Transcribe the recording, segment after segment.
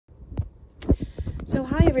So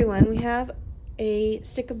hi everyone, we have a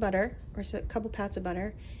stick of butter, or a couple pats of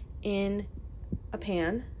butter, in a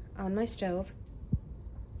pan on my stove.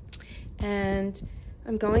 And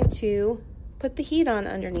I'm going to put the heat on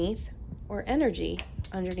underneath, or energy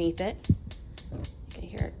underneath it. You can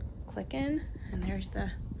hear it clicking, and there's a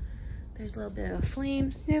little bit of a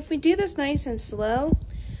flame. Now if we do this nice and slow,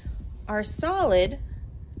 our solid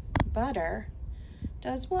butter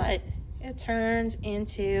does what? It turns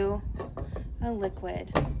into a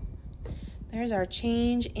liquid. There's our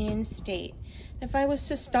change in state. If I was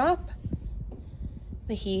to stop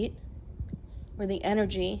the heat or the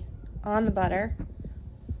energy on the butter,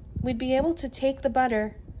 we'd be able to take the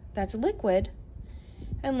butter that's liquid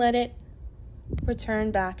and let it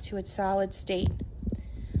return back to its solid state.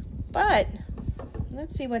 But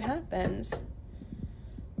let's see what happens.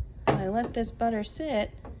 I let this butter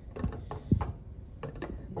sit,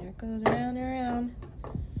 and there it goes around and around.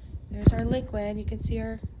 There's our liquid. You can see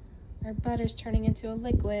our butter's turning into a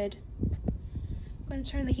liquid. I'm going to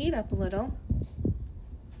turn the heat up a little.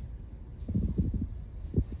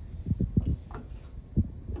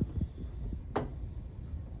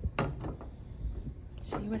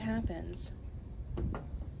 See what happens.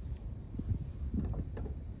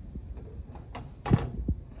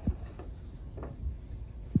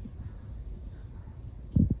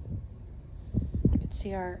 You can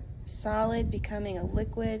see our solid becoming a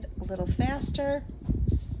liquid a little faster.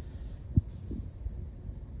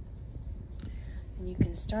 And you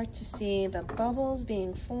can start to see the bubbles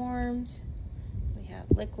being formed. We have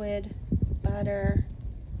liquid, butter,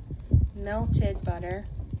 melted butter.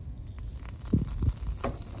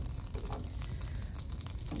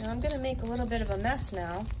 Now I'm going to make a little bit of a mess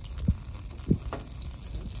now. Oops,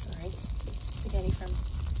 sorry, spaghetti from.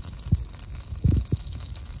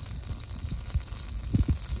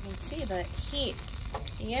 You can see the heat,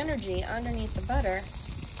 the energy underneath the butter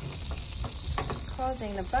is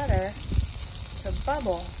causing the butter to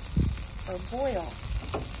bubble or boil.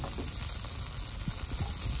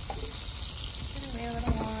 Gonna wait a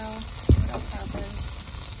little while, see what else happens.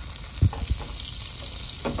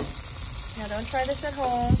 Now don't try this at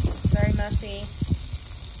home, it's very messy.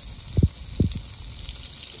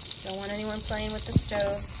 Don't want anyone playing with the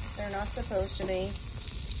stove, they're not supposed to be.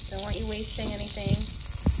 Don't want you wasting anything.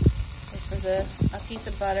 This was a piece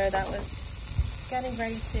of butter that was getting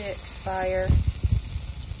ready to expire.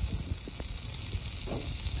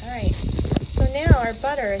 Alright, so now our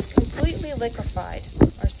butter is completely liquefied.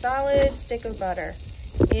 Our solid stick of butter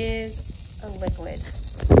is a liquid.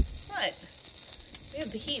 What? We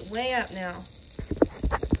have the heat way up now.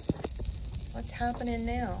 What's happening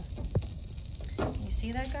now? Can you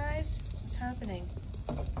see that, guys? What's happening?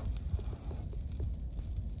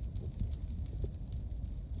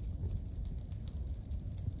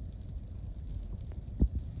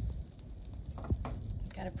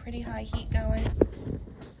 Got a pretty high heat going.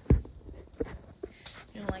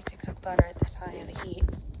 You don't like to cook butter at this high of a heat.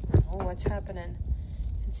 Oh, what's happening?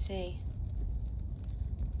 Let's see.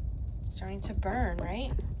 It's starting to burn,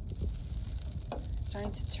 right?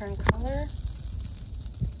 Starting to turn color.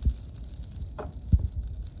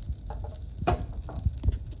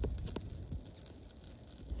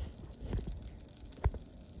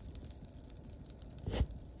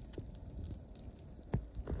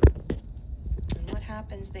 And what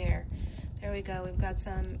happens there? There we go. We've got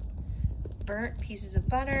some burnt pieces of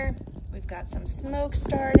butter. We've got some smoke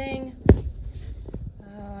starting.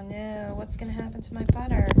 Oh no, what's gonna happen to my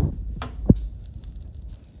butter?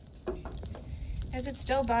 Is it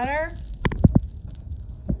still butter?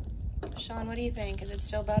 Sean, what do you think? Is it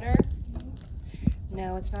still butter?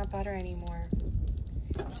 No, it's not butter anymore.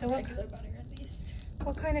 So regular butter at least.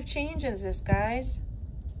 What kind of change is this, guys?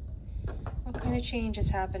 What kind of change is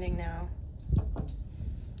happening now?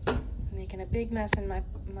 I'm making a big mess in my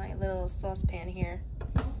little saucepan here. It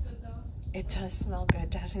smells good though. It does smell good,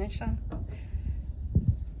 doesn't it, Sean?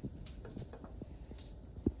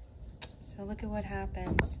 So look at what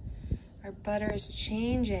happens. Our butter is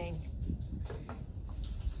changing.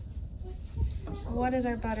 What is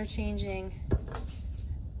our butter changing?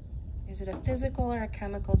 Is it a physical or a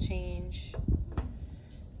chemical change?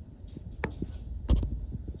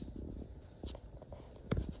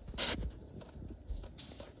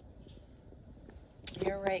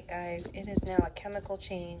 You're right, guys. It is now a chemical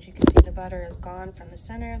change. You can see the butter is gone from the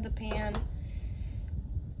center of the pan.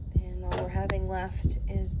 And all we're having left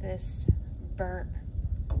is this burnt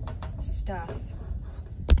stuff.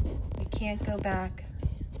 We can't go back.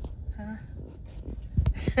 Huh?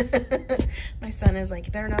 My son is like,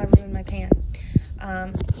 you better not ruin my pan.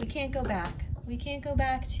 We can't go back. We can't go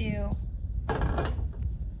back to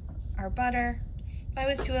our butter If I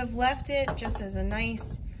was to have left it just as a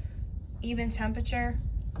nice even temperature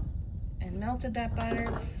and melted that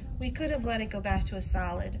butter, we could have let it go back to a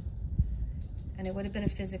solid and it would have been a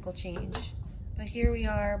physical change. But here we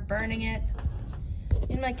are burning it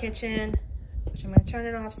in my kitchen, which I'm going to turn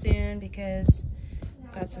it off soon because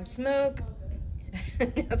I've got some smoke.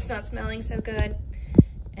 It's not smelling so good,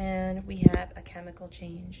 and we have a chemical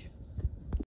change.